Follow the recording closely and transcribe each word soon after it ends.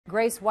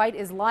Grace White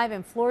is live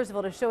in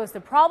Floresville to show us the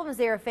problems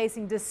they are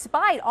facing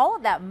despite all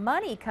of that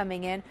money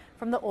coming in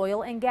from the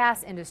oil and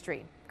gas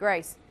industry.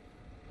 Grace.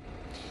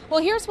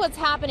 Well, here's what's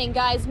happening,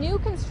 guys. New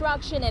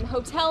construction and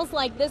hotels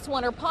like this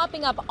one are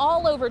popping up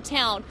all over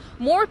town.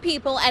 More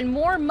people and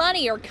more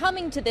money are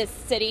coming to this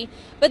city,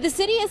 but the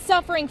city is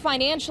suffering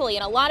financially,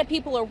 and a lot of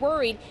people are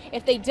worried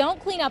if they don't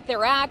clean up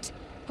their act,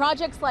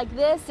 projects like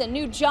this and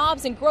new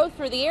jobs and growth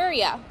for the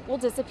area will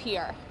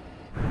disappear.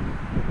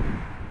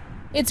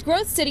 It's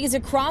growth cities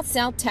across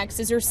South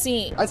Texas are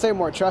seeing. I'd say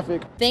more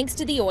traffic. Thanks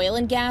to the oil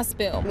and gas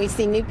boom. We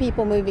see new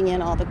people moving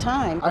in all the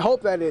time. I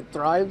hope that it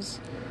thrives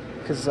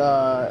because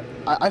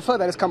I feel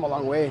that it's come a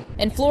long way.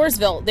 In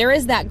Floresville, there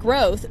is that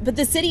growth, but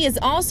the city is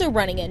also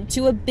running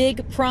into a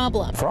big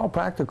problem. For all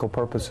practical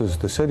purposes,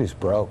 the city's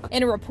broke.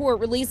 In a report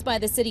released by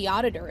the city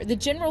auditor, the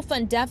general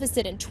fund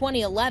deficit in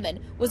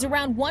 2011 was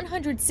around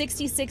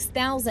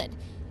 $166,000.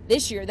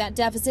 This year, that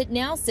deficit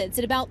now sits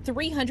at about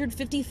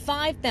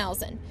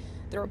 $355,000.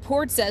 The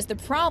report says the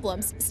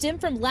problems stem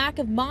from lack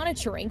of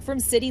monitoring from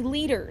city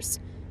leaders.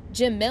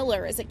 Jim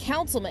Miller is a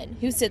councilman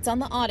who sits on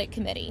the audit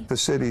committee. The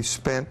city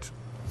spent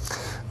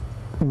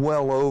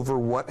well over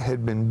what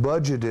had been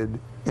budgeted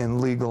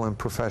in legal and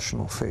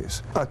professional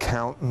fees.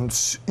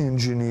 Accountants,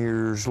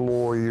 engineers,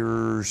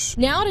 lawyers.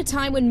 Now at a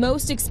time when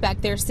most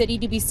expect their city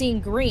to be seeing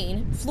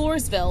green,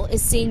 Floresville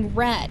is seeing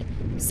red.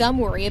 Some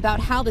worry about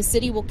how the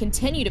city will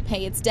continue to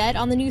pay its debt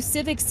on the new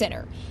Civic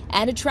Center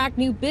and attract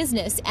new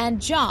business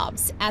and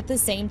jobs at the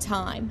same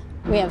time.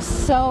 We have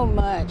so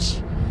much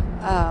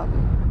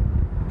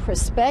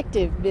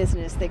prospective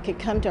business that could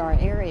come to our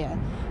area,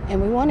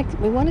 and we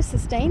want to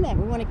sustain that.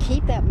 We want to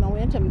keep that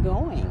momentum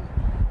going.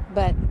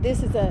 But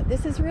this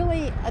is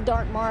really a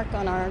dark mark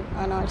on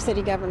our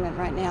city government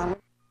right now.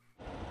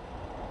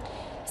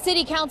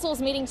 City Council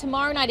is meeting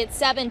tomorrow night at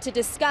 7 to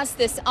discuss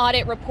this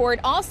audit report.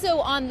 Also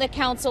on the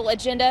council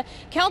agenda,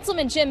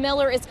 Councilman Jim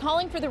Miller is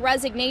calling for the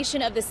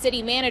resignation of the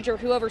city manager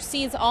who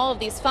oversees all of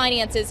these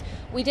finances.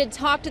 We did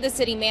talk to the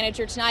city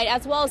manager tonight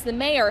as well as the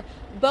mayor.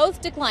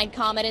 Both declined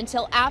comment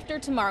until after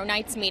tomorrow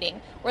night's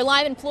meeting. We're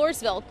live in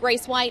Floresville.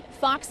 Grace White,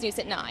 Fox News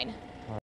at 9.